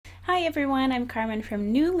Hi everyone, I'm Carmen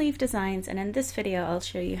from New Leaf Designs, and in this video I'll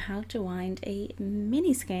show you how to wind a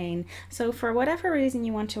mini skein. So for whatever reason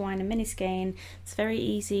you want to wind a mini skein, it's very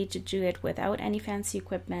easy to do it without any fancy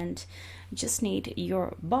equipment. You just need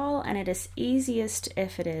your ball, and it is easiest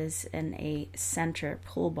if it is in a center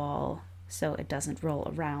pull ball so it doesn't roll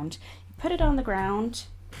around. You put it on the ground,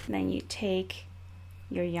 and then you take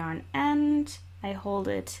your yarn end. I hold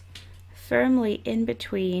it firmly in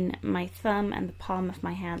between my thumb and the palm of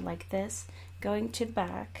my hand like this, going to the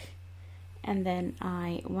back, and then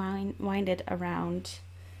I wind it around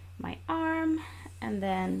my arm and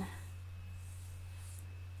then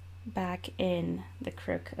back in the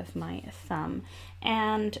crook of my thumb.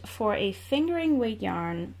 And for a fingering weight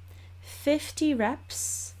yarn, 50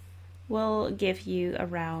 reps will give you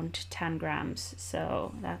around 10 grams.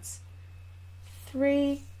 So that's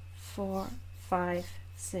 3, 4, 5,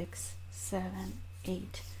 6, 7,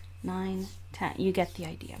 8, 9, 10. You get the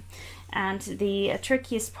idea. And the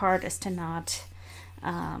trickiest part is to not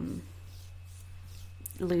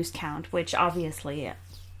lose count, which obviously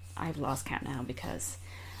I've lost count now because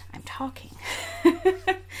I'm talking.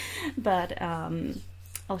 But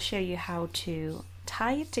I'll show you how to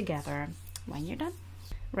tie it together when you're done.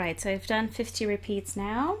 Right, so I've done 50 repeats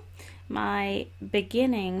now. My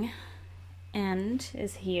beginning end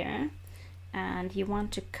is here, and you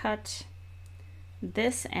want to cut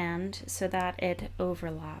this end so that it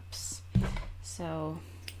overlaps. So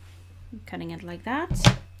I'm cutting it like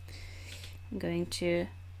that. I'm going to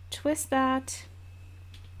twist that,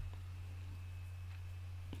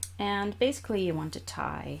 and basically you want to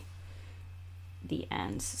tie the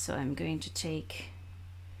ends. So I'm going to take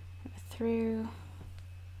through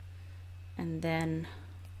and then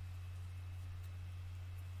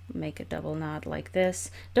make a double knot like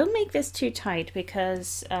this. Don't make this too tight,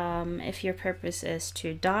 because if your purpose is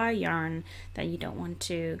to dye yarn, then you don't want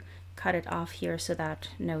to cut it off here so that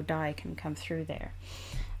no dye can come through there.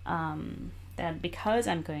 Then because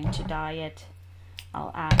I'm going to dye it,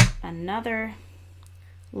 I'll add another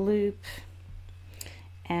loop,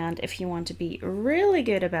 and if you want to be really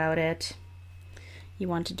good about it, you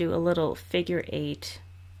want to do a little figure 8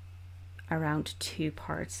 around 2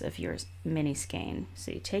 parts of your mini skein.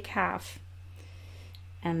 So you take half,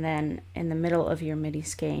 and then in the middle of your mini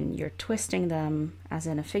skein you're twisting them as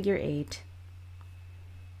in a figure 8.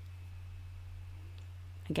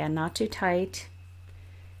 Again, not too tight,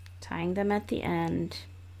 tying them at the end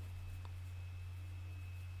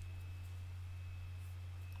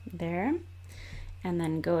there, and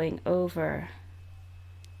then going over,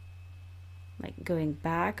 like going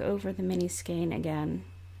back over the mini skein again.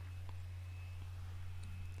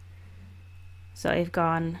 So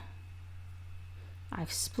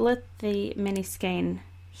I've split the mini skein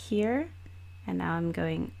here, and now I'm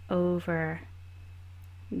going over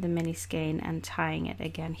the mini skein and tying it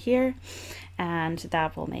again here, and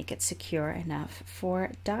that will make it secure enough for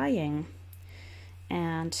dyeing.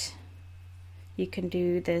 And you can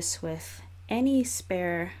do this with any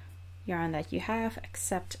spare yarn that you have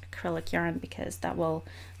except acrylic yarn, because that will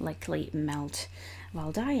likely melt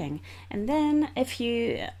while dyeing. And then if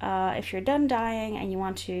you're done dyeing and you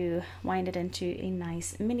want to wind it into a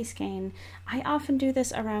nice mini skein, I often do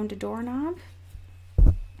this around a doorknob,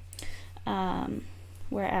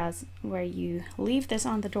 whereas where you leave this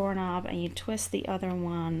on the doorknob and you twist the other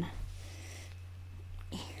one,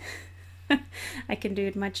 I can do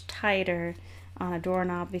it much tighter on a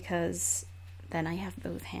doorknob because then I have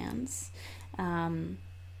both hands.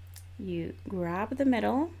 You grab the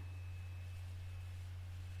middle,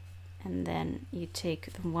 and then you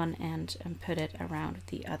take the one end and put it around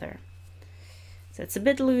the other. So it's a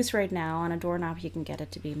bit loose right now. On a doorknob you can get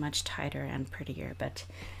it to be much tighter and prettier, but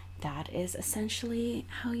that is essentially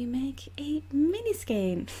how you make a mini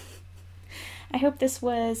skein. I hope this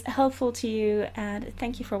was helpful to you, and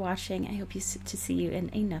thank you for watching. I hope to see you in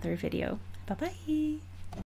another video. Bye bye.